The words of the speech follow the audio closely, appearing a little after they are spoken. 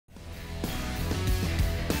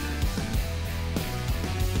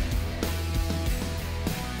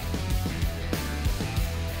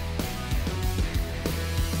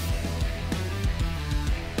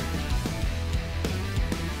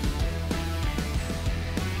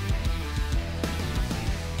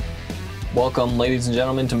Welcome, ladies and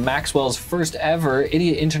gentlemen, to Maxwell's first ever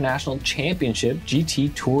Idiot International Championship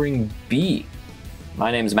GT Touring B.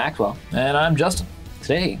 My name is Maxwell. And I'm Justin.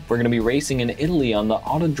 Today, we're going to be racing in Italy on the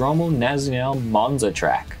Autodromo Nazionale Monza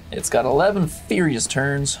track. It's got 11 furious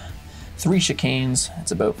turns, 3 chicanes,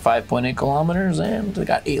 it's about 5.8 kilometers, and it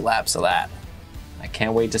got 8 laps of that. I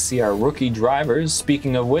can't wait to see our rookie drivers.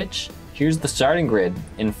 Speaking of which, here's the starting grid.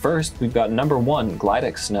 In first, we've got number 1,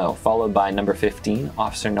 Glidex Snow, followed by number 15,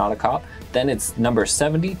 Officer Nauticop. Then it's number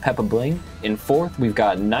 70, Peppa Bling. In fourth, we've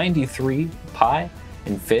got 93, Pi.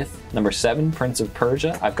 In fifth, number 7, Prince of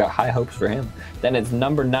Persia. I've got high hopes for him. Then it's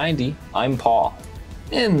number 90, I'm Paul.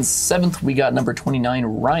 In seventh, we got number 29,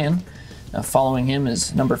 Ryan. Following him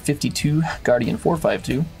is number 52, Guardian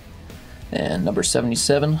 452. And number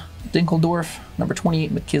 77, Dinkeldorf. Number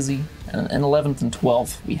 28, McKizzy. And 11th and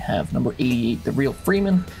 12th, we have number 88, The Real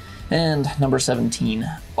Freeman. And number 17,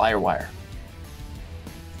 Firewire.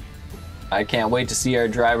 I can't wait to see our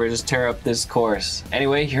drivers tear up this course.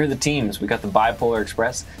 Anyway, here are the teams. We got the Bipolar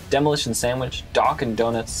Express, Demolition Sandwich, Doc and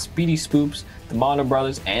Donuts, Speedy Spoops, the Mondo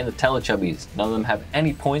Brothers, and the Teletubbies. None of them have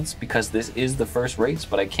any points because this is the first race,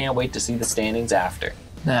 but I can't wait to see the standings after.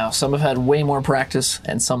 Now, some have had way more practice,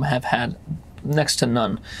 and some have had next to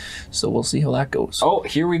none. So we'll see how that goes. Oh,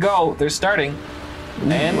 here we go. They're starting. Ooh.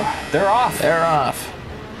 And they're off. They're off.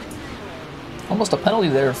 Almost a penalty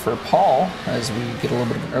there for Paul as we get a little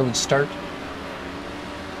bit of an early start.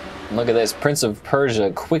 Look at this, Prince of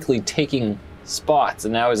Persia quickly taking spots,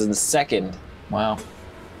 and now is in second. Wow.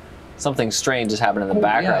 Something strange is happening in the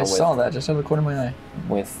background. Yeah, I saw that just out of the corner of my eye.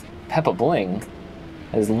 With Peppa Bling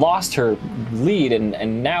has lost her lead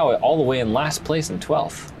and now all the way in last place in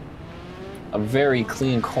 12th. A very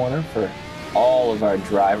clean corner for all of our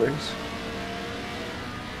drivers.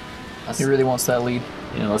 He really wants that lead.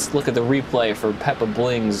 You know, let's look at the replay for Peppa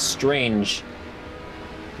Bling's strange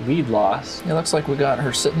lead loss. It looks like we got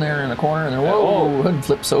her sitting there in the corner, and then whoa, hood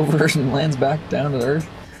flips over and lands back down to the earth.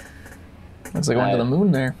 Looks like going to the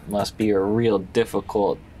moon there. Must be a real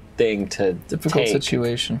difficult thing to Difficult take.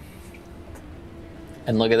 situation.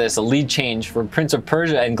 And look at this, a lead change for Prince of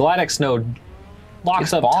Persia, and Glidex Snow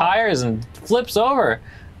locks up tires and flips over.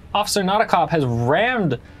 Officer Nauticop has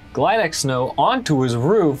rammed Glidex Snow onto his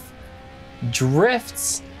roof,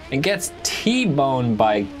 drifts, and gets T-boned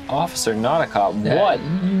by Officer Nauticop. Yeah, What?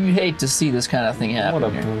 You hate to see this kind of thing happen.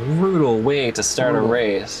 What a brutal way to start a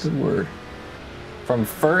race. Good word. From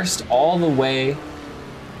first all the way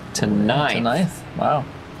to ninth. To ninth? Wow.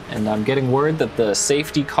 And I'm getting word that the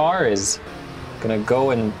safety car is gonna go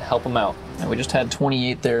and help him out. And we just had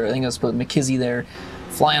 28 there. I think that's McKizzy there,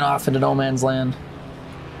 flying off into no man's land.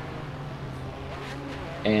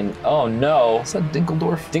 And oh no. Is that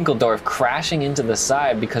Dinkeldorf? Dinkeldorf crashing into the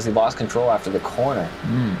side because he lost control after the corner.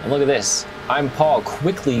 And look at this. I'm Paul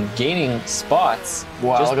quickly gaining spots.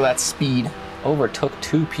 Wow, look at that speed. Overtook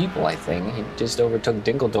 2 people, I think. He just overtook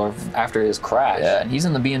Dinkeldorf after his crash. Yeah, and he's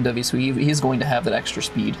in the BMW, so he's going to have that extra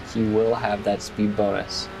speed. He will have that speed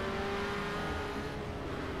bonus.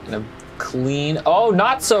 And a clean, oh,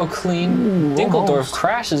 not so clean. Ooh, Dinkeldorf almost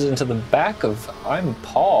crashes into the back of I'm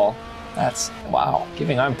Paul. That's, wow.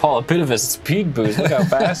 Giving I'm Paul a bit of a speed boost. Look how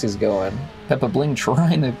fast he's going. Peppa Bling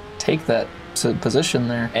trying to take that position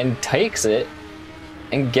there. And takes it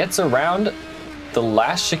and gets around the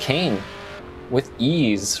last chicane with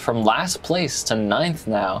ease from last place to 9th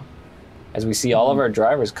now, as we see all of our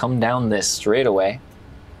drivers come down this straightaway.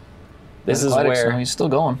 This is where he's still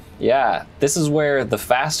going. Yeah, this is where the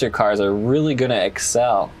faster cars are really gonna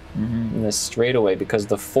excel in this straightaway because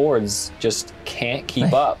the Fords just can't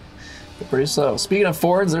keep up. They're pretty slow. Speaking of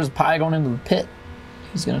Fords, there's Pi going into the pit.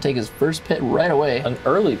 He's gonna take his first pit right away. An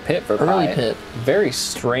early pit for Pi. Early pit. Very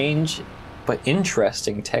strange, but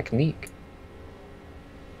interesting technique.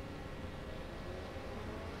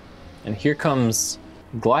 And here comes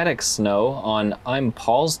Glidex Snow on I'm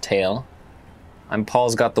Paul's tail. I'm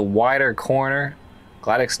Paul's got the wider corner.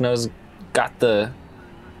 Glidex Snow's got the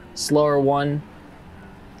slower one.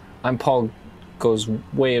 I'm Paul goes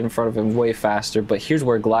way in front of him, way faster, but here's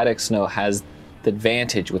where Glidex Snow has the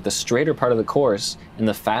advantage. With the straighter part of the course and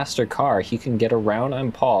the faster car, he can get around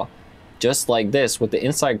I'm Paul just like this with the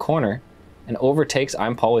inside corner and overtakes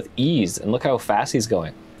I'm Paul with ease. And look how fast he's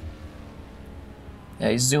going. Yeah,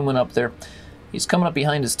 he's zooming up there. He's coming up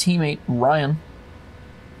behind his teammate, Ryan.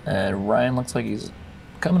 Ryan looks like he's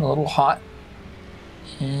coming a little hot.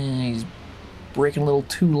 And he's braking a little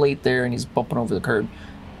too late there, and he's bumping over the curb.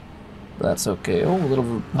 But that's okay. Oh, a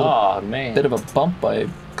little bit of a bump by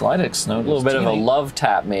Glidex Snow. A little bit of a love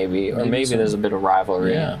tap, maybe. Or maybe there's a bit of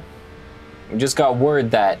rivalry. Yeah. We just got word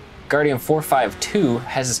that Guardian 452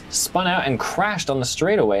 has spun out and crashed on the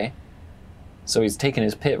straightaway So he's taking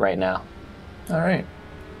his pit right now. All right.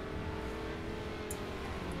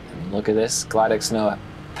 And look at this. Glidex Snow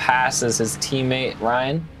passes his teammate,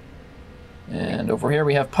 Ryan. And over here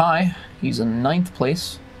we have Pi. He's in 9th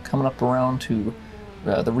place, coming up around to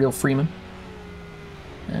the Real Freeman.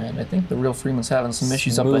 And I think the Real Freeman's having some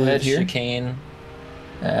issues up ahead here. Chicane.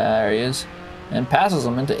 There he is. And passes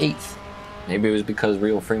him into 8th. Maybe it was because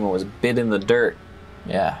Real Freeman was bit in the dirt.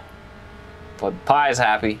 Yeah. But Pi's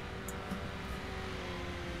happy.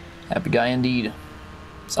 Happy guy indeed.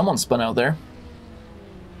 Someone spun out there.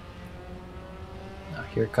 Now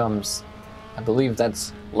here comes, I believe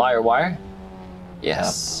that's Liar Wire.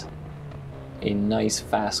 Yes. Yep. A nice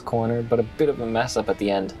fast corner, but a bit of a mess up at the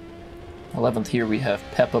end. 11th here we have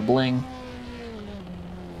Peppa Bling.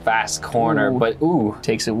 Fast corner, Ooh. but ooh.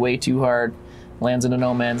 Takes it way too hard. Lands into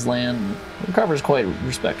no man's land. And recovers quite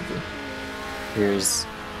respectively. Here's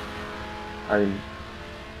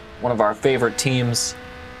one of our favorite teams,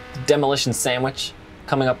 Demolition Sandwich,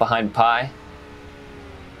 coming up behind Pi.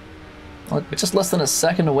 Well, just less than a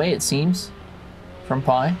second away, it seems, from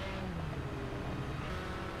Pi.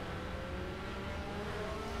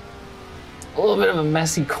 A little bit of a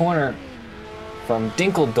messy corner from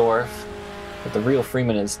Dinkeldorf, but the Real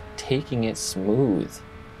Freeman is taking it smooth.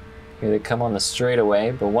 Here they come on the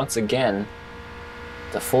straightaway, but once again,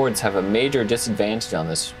 the Fords have a major disadvantage on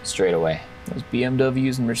this straightaway. Those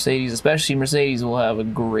BMWs and Mercedes, especially Mercedes, will have a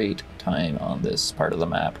great time on this part of the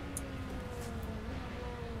map.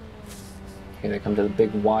 Here they come to the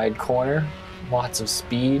big wide corner. Lots of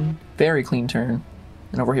speed. Very clean turn.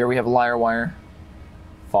 And over here we have Liar Wire.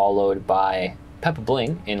 Followed by Peppa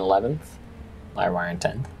Bling in 11th. Liar Wire in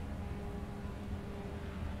 10th.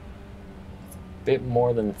 Bit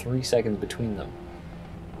more than 3 seconds between them.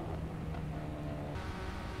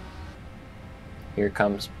 Here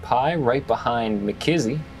comes Pi right behind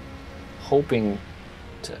McKizzy, hoping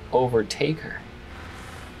to overtake her.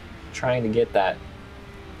 Trying to get that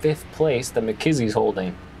 5th place that McKizzy's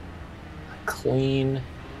holding. Clean.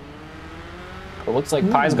 It looks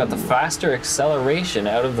like Pi's got the faster acceleration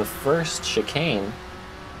out of the first chicane.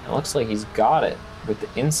 It looks like he's got it with the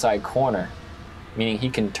inside corner, meaning he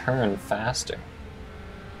can turn faster.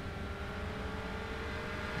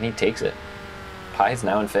 And he takes it. Pi's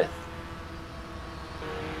now in 5th.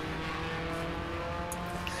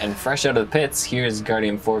 And fresh out of the pits, here's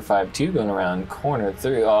Guardian 452 going around corner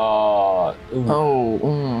 3. Oh, ooh.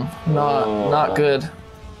 Oh, not good.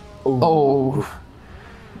 Ooh.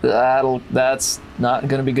 Oh, that's not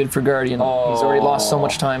gonna be good for Guardian. Oh. He's already lost so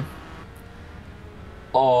much time.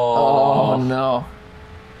 Oh, Oh no.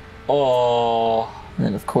 Oh,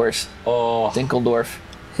 And of course, oh, Dinkeldorf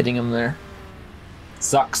hitting him there.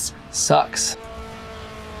 sucks. Sucks.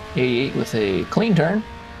 88 with a clean turn.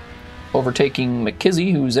 Overtaking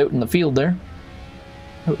McKizzy, who's out in the field there.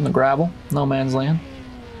 Out in the gravel. No man's land.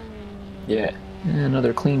 Yeah. And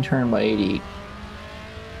another clean turn by 88.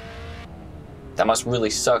 That must really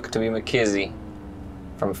suck to be McKizzy.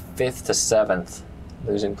 From 5th to 7th,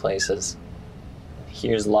 losing places.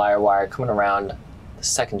 Here's Liar Wire coming around the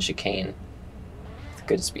second chicane with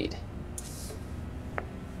good speed.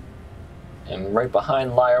 And right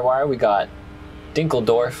behind Liar Wire, we got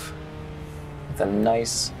Dinkeldorf with a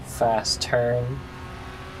nice fast turn,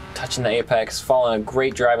 touching the apex, following a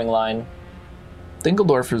great driving line.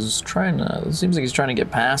 Dinkeldorf is trying to, it seems like he's trying to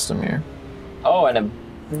get past him here. Oh, and a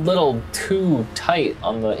little too tight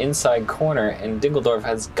on the inside corner, and Dinkeldorf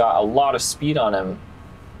has got a lot of speed on him.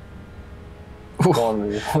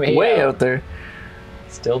 Going way out there.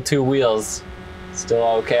 Still 2 wheels, still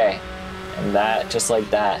okay. And that, just like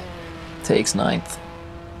that. Takes 9th.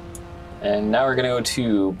 And now we're gonna go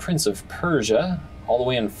to Prince of Persia, all the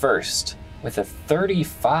way in 1st, with a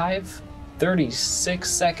 36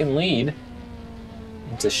 second lead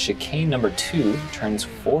into chicane number 2, turns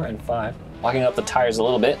 4 and 5, locking up the tires a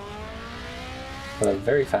little bit. But a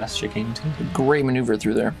very fast chicane too. Great maneuver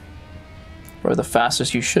through there. Probably the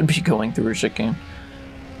fastest you should be going through a chicane.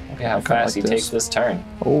 Look at how fast he takes this turn.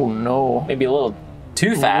 Oh no. Maybe a little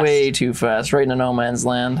too fast. Way too fast, right into no man's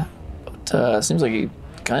land. But seems like he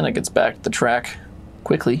kind of gets back to the track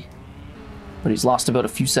quickly. But he's lost about a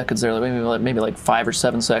few seconds there, maybe like 5 or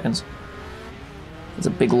 7 seconds. It's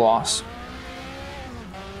a big loss.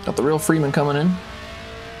 Got the Real Freeman coming in.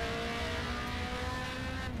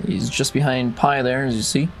 He's just behind Pi there, as you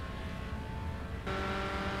see.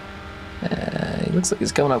 He looks like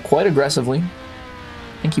he's coming up quite aggressively.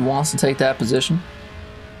 I think he wants to take that position.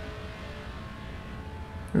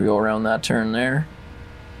 We go around that turn there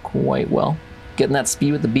quite well. Getting that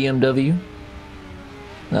speed with the BMW.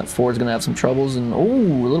 That Ford's gonna have some troubles, and oh,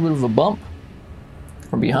 a little bit of a bump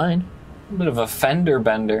from behind. A bit of a fender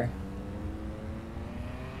bender.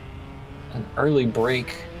 An early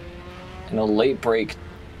brake and a late brake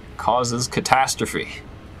causes catastrophe.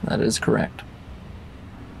 That is correct.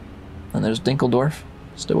 And there's Dinkeldorf,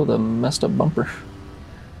 still with a messed up bumper.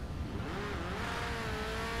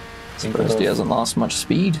 Surprised he hasn't lost much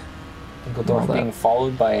speed. Dinkeldorf being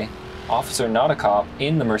followed by Officer Nauticop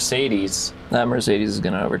in the Mercedes. That Mercedes is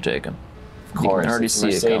going to overtake him. Of course, you can already see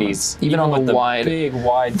Mercedes, it coming. Even on the wide, big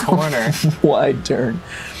wide corner, wide turn.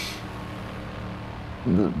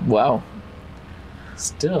 Wow.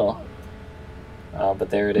 Still, but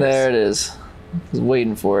there it is. There it is. He's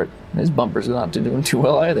waiting for it. His bumper's not doing too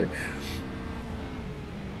well either.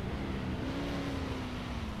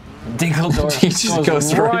 Dinkeldorf He just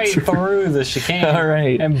goes right through the chicane. All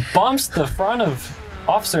right. And bumps the front of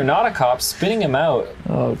Officer Nauticop, spinning him out.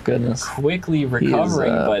 Oh, goodness. Quickly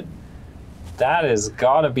recovering, but that has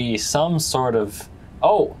got to be some sort of...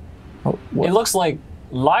 Oh, it looks like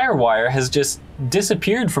Lirewire has just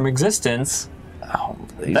disappeared from existence. Oh,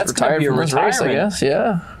 he's That's going to be a retirement. Race, I guess,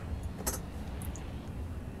 yeah.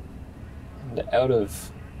 And out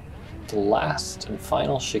of the last and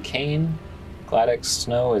final chicane, Gladys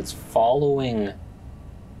Snow is following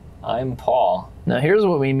I'm Paul. Now here's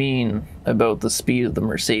what we mean about the speed of the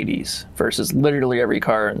Mercedes versus literally every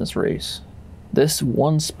car in this race. This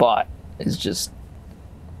one spot is just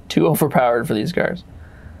too overpowered for these cars.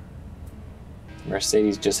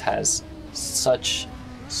 Mercedes just has such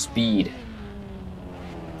speed.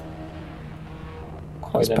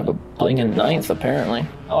 Quite playing in ninth, apparently.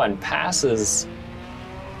 Oh, and passes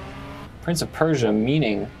Prince of Persia,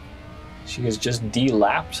 meaning she has just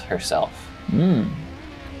de-lapped herself.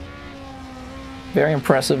 Very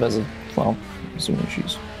impressive as a, well, assuming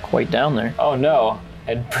she's quite down there. Oh no,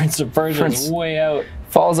 and Prince of Persia is way out.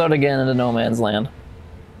 Falls out again into no man's land.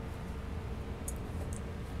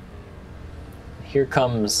 Here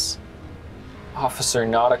comes Officer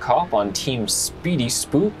Nauticop on Team Speedy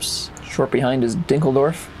Spoops. Short behind is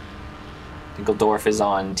Dinkeldorf. Dinkeldorf is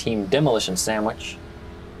on Team Demolition Sandwich.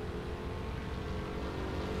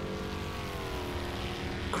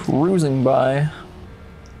 Cruising by.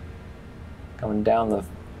 Coming down the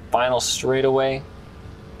final straightaway.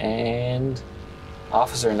 And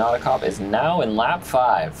Officer Nauticop is now in lap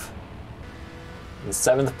 5. In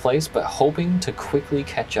 7th place, but hoping to quickly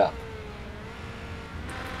catch up.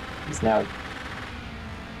 He's now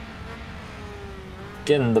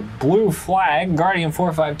getting the blue flag. Guardian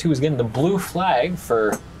 452 is getting the blue flag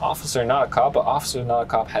for Officer Nauticop, but Officer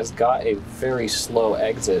Nauticop has got a very slow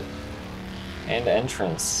exit and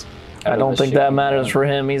entrance. I don't think that matters for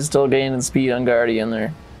him. He's still gaining speed on Guardian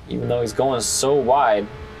there. Even though he's going so wide,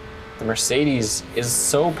 the Mercedes is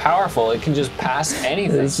so powerful, it can just pass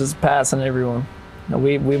anything. It's just passing everyone.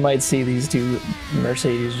 We might see these two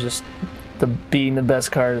Mercedes just being the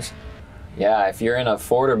best cars. Yeah, if you're in a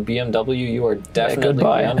Ford or BMW, you are definitely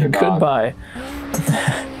the underdog. Goodbye.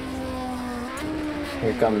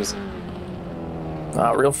 Here comes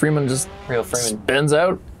Real Freeman just spins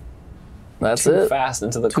out. That's it. Too fast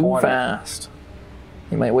into the corner. Too fast.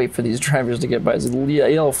 He might wait for these drivers to get by. It's a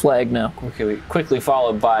yellow flag now. Quickly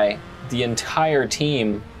followed by the entire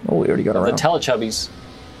team. Oh, we already got around. The Teletubbies.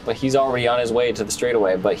 But he's already on his way to the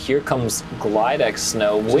straightaway. But here comes Glidex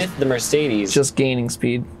Snow with the Mercedes. Just gaining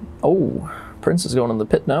speed. Oh, Prince is going in the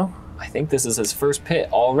pit now. I think this is his first pit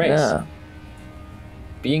all race. Yeah.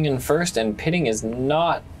 Being in first and pitting is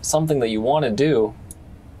not something that you want to do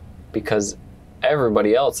because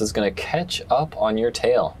everybody else is going to catch up on your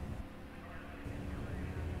tail.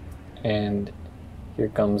 And here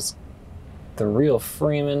comes the Real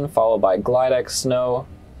Freeman, followed by Glidex Snow,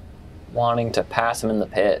 wanting to pass him in the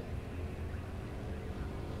pit.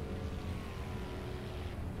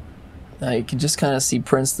 You can just kind of see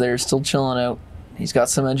Prince there still chilling out. He's got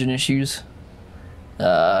some engine issues,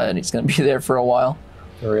 and he's going to be there for a while.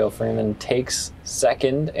 The Real Freeman takes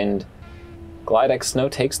second, and Glidex Snow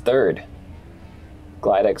takes third.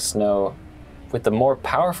 Glidex Snow, with the more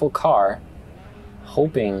powerful car,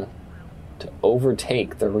 hoping to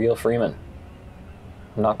overtake the Real Freeman.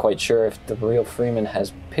 I'm not quite sure if the Real Freeman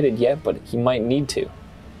has pitted yet, but he might need to.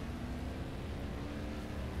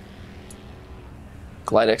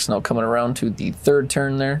 Glidex now coming around to the third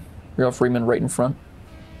turn there. Real Freeman right in front.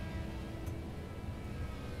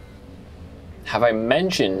 Have I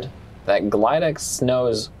mentioned that Glidex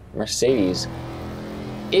Snow's Mercedes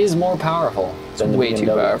is more powerful than the way BMW? Too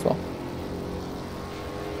powerful.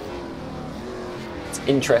 It's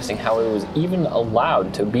interesting how it was even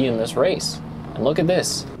allowed to be in this race. And look at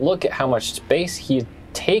this. Look at how much space he's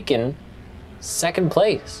taken second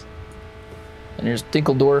place. And here's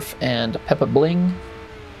Dinkeldorf and Peppa Bling.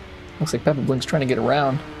 Looks like Peppa Blink's trying to get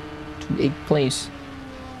around to 8th place.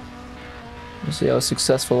 We'll see how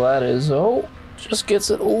successful that is. Oh, just gets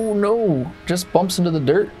it. Oh no, just bumps into the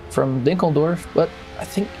dirt from Dinkeldorf. But I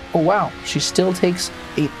think, oh wow, she still takes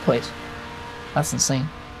 8th place. That's insane.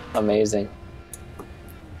 Amazing.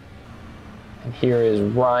 And here is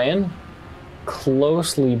Ryan,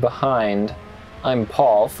 closely behind I'm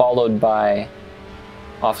Paul, followed by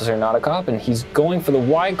Officer Nauticop, and he's going for the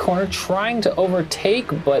wide corner, trying to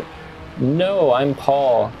overtake, but no, I'm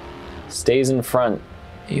Paul stays in front.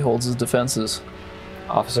 He holds his defenses.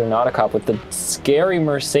 Officer Nauticop with the scary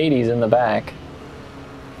Mercedes in the back.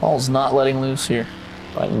 Paul's not letting loose here.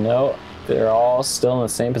 But no, they're all still in the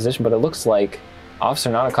same position, but it looks like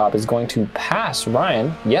Officer Nauticop is going to pass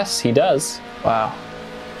Ryan. Yes, he does. Wow.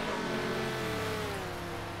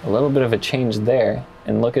 A little bit of a change there.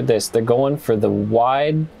 And look at this, they're going for the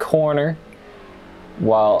wide corner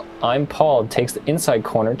while I'm Paul takes the inside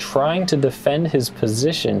corner, trying to defend his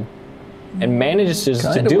position and manages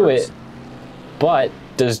to do it, but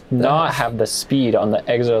does not have the speed on the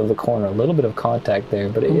exit of the corner. A little bit of contact there,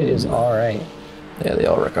 but it is all right. Yeah, they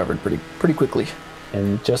all recovered pretty quickly.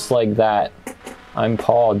 And just like that, I'm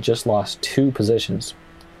Paul just lost 2 positions.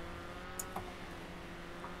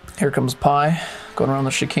 Here comes Pi, going around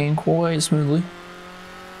the chicane quite smoothly.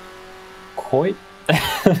 Quite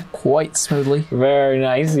smoothly. Very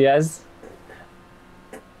nice, yes.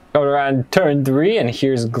 Coming around turn 3, and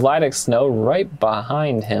here's Glidix Snow right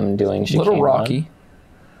behind him doing chicane. Little rocky.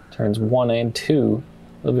 Turns 1 and 2.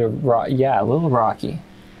 A little bit a little rocky.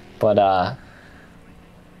 But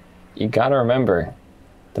you gotta remember,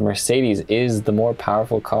 the Mercedes is the more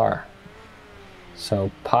powerful car.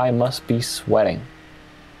 So Pi must be sweating.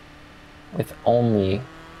 With only,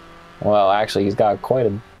 well, actually he's got quite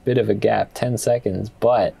a bit of a gap, 10 seconds,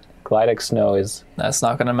 but Glidix Snow is... That's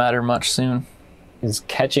not gonna matter much soon. Is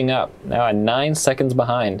catching up, now at 9 seconds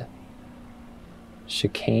behind.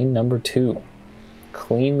 Chicane number 2.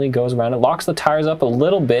 Cleanly goes around it, locks the tires up a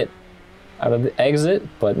little bit out of the exit,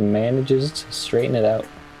 but manages to straighten it out.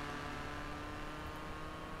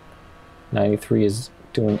 93 is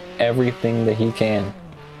doing everything that he can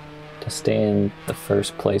to stay in the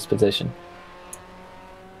first place position.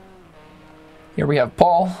 Here we have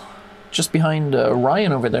Paul, just behind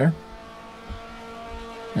Ryan over there.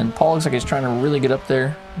 And Paul looks like he's trying to really get up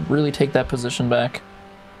there, really take that position back.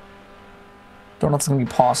 Don't know if it's going to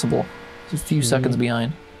be possible. He's a few seconds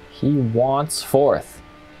behind. He wants 4th.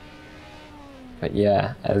 But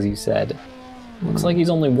yeah, as you said, looks like he's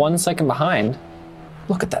only 1 second behind.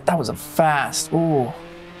 Look at that. That was a fast. Ooh.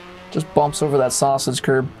 Just bumps over that sausage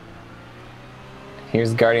curb.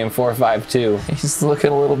 Here's Guardian 452. He's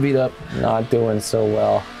looking a little beat up. Not doing so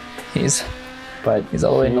well. He's all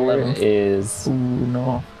the way in 11th. Is... Ooh,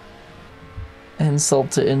 no.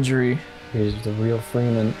 Insult to injury. Here's the real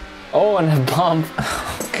Freeman. Oh, and a bump.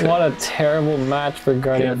 What a terrible match for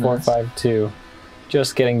Guardian 452.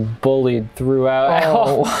 Just getting bullied throughout.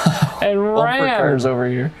 Oh. And ran cars over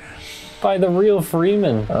here. By the real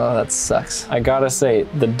Freeman. Oh, that sucks. I gotta say,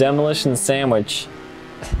 the Demolition Sandwich,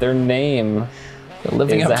 their name... They're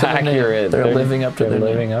living up to accurate. They're living up to They're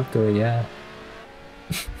living up to it, yeah.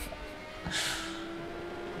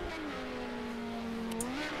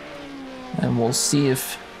 And we'll see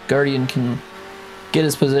if Guardian can get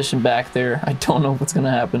his position back there. I don't know what's going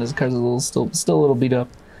to happen. His car's still a little beat up.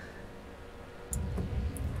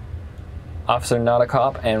 Officer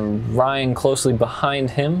Nauticop and Ryan closely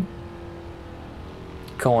behind him.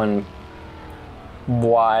 Going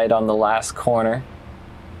wide on the last corner.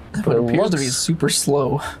 But it appears to be super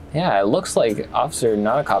slow. Yeah, it looks like Officer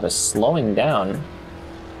Nauticop is slowing down.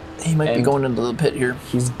 He might be going into the pit here.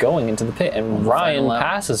 He's going into the pit, and Ryan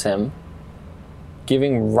passes him,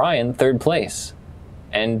 giving Ryan 3rd place.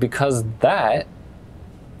 And because that,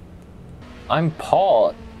 I'm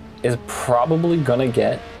Paul is probably gonna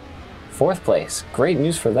get 4th place. Great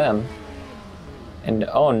news for them. And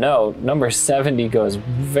oh no, number 70 goes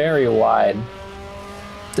very wide.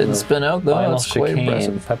 Didn't spin out though. That's quite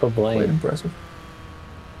impressive. Peppa Blink. Quite impressive.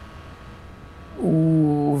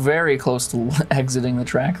 Ooh, very close to exiting the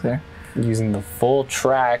track there. Using the full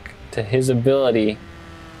track to his ability.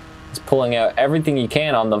 He's pulling out everything he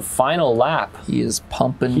can on the final lap. He is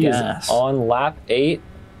pumping gas. Is on lap 8,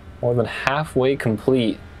 more than halfway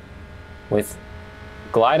complete, with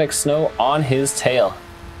Glidix Snow on his tail.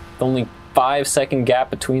 With only 5-second gap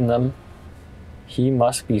between them. He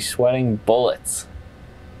must be sweating bullets.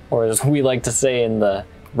 Or as we like to say in the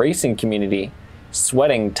racing community,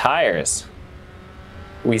 sweating tires.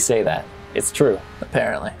 We say that. It's true.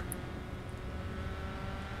 Apparently.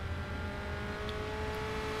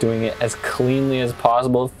 doing it as cleanly as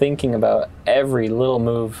possible, thinking about every little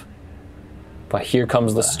move. But here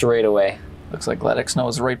comes the straightaway. Looks like Gladic Snow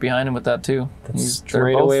is right behind him with that too.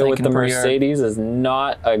 Straightaway with the Mercedes is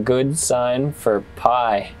not a good sign for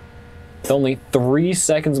Pi. It's only 3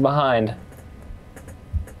 seconds behind.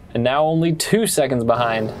 And now only 2 seconds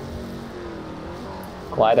behind.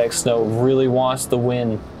 Gladic Snow really wants the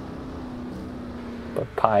win.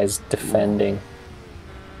 But Pi's defending.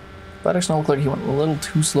 Gladic Snow looked like he went a little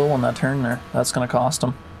too slow on that turn there. That's going to cost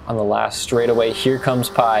him. On the last straightaway, here comes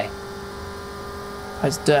Pi.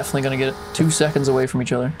 Pi's definitely going to get it 2 seconds away from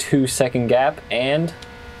each other. 2 second gap, and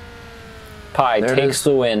Pi takes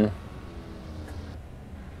the win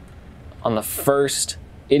on the first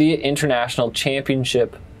Idiot International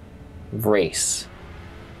Championship race.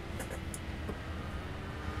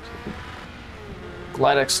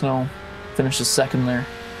 Gladic Snow finishes second there.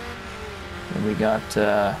 And we got,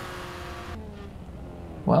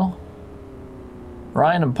 well,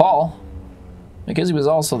 Ryan and Paul. Mackenzie was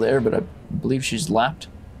also there, but I believe she's lapped.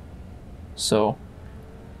 So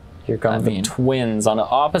here come the twins on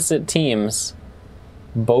opposite teams.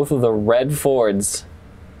 Both of the red Fords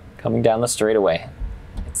coming down the straightaway.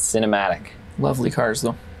 It's cinematic. Lovely cars,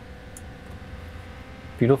 though.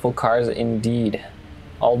 Beautiful cars indeed.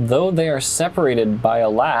 Although they are separated by a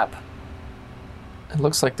lap, it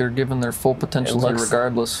looks like they're given their full potential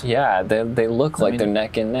regardless. Yeah, they look like they're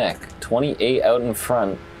neck and neck. 28 out in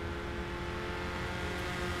front.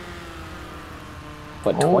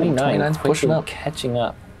 But 29's pushing up, catching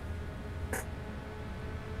up.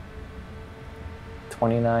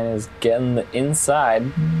 29 is getting the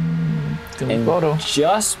inside and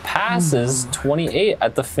just passes 28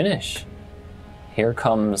 at the finish. Here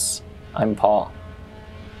comes I'm Paul.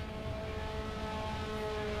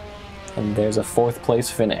 And there's a 4th place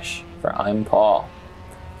finish for I'm Paul.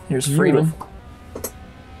 Here's Freedom.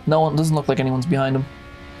 No one, doesn't look like anyone's behind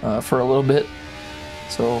him for a little bit.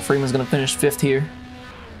 So Freeman's gonna finish 5th here.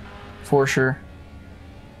 For sure.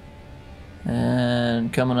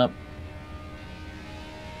 And coming up.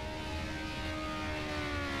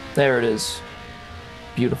 There it is.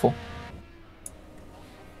 Beautiful.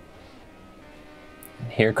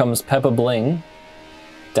 And here comes Peppa Bling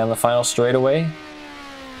down the final straightaway,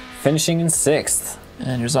 finishing in 6th.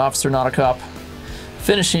 And here's Officer Not a Cop,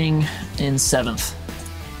 finishing in 7th.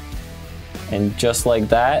 And just like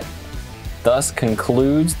that, thus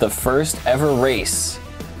concludes the first ever race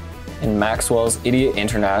in Maxwell's Idiot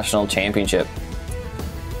International Championship.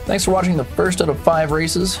 Thanks for watching the first out of 5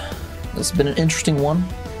 races. This has been an interesting one.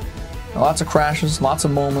 Lots of crashes, lots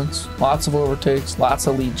of moments, lots of overtakes, lots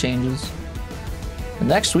of lead changes. And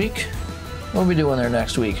next week, what are we doing there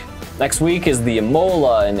next week? Next week is the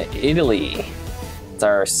Imola in Italy. It's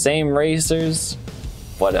our same racers,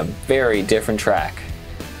 but a very different track.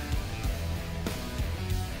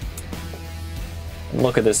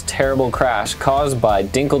 Look at this terrible crash caused by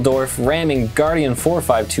Dinkeldorf ramming Guardian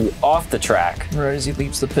 452 off the track. Right as he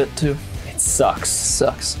leaves the pit too. It sucks.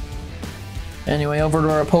 Sucks. Anyway, over to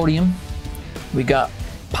our podium. We got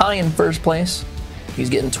Pi in 1st place. He's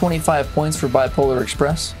getting 25 points for Bipolar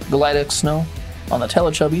Express. Gladic Snow on the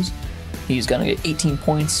Teletubbies. He's gonna get 18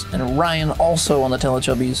 points. And Ryan, also on the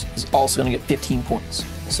Teletubbies, is also gonna get 15 points.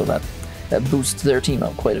 So that boosts their team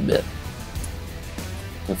up quite a bit.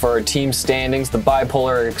 And for our team standings, the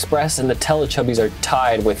Bipolar Express and the Teletubbies are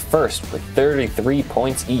tied with 1st with 33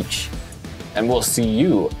 points each. And we'll see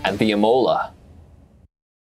you at the Imola.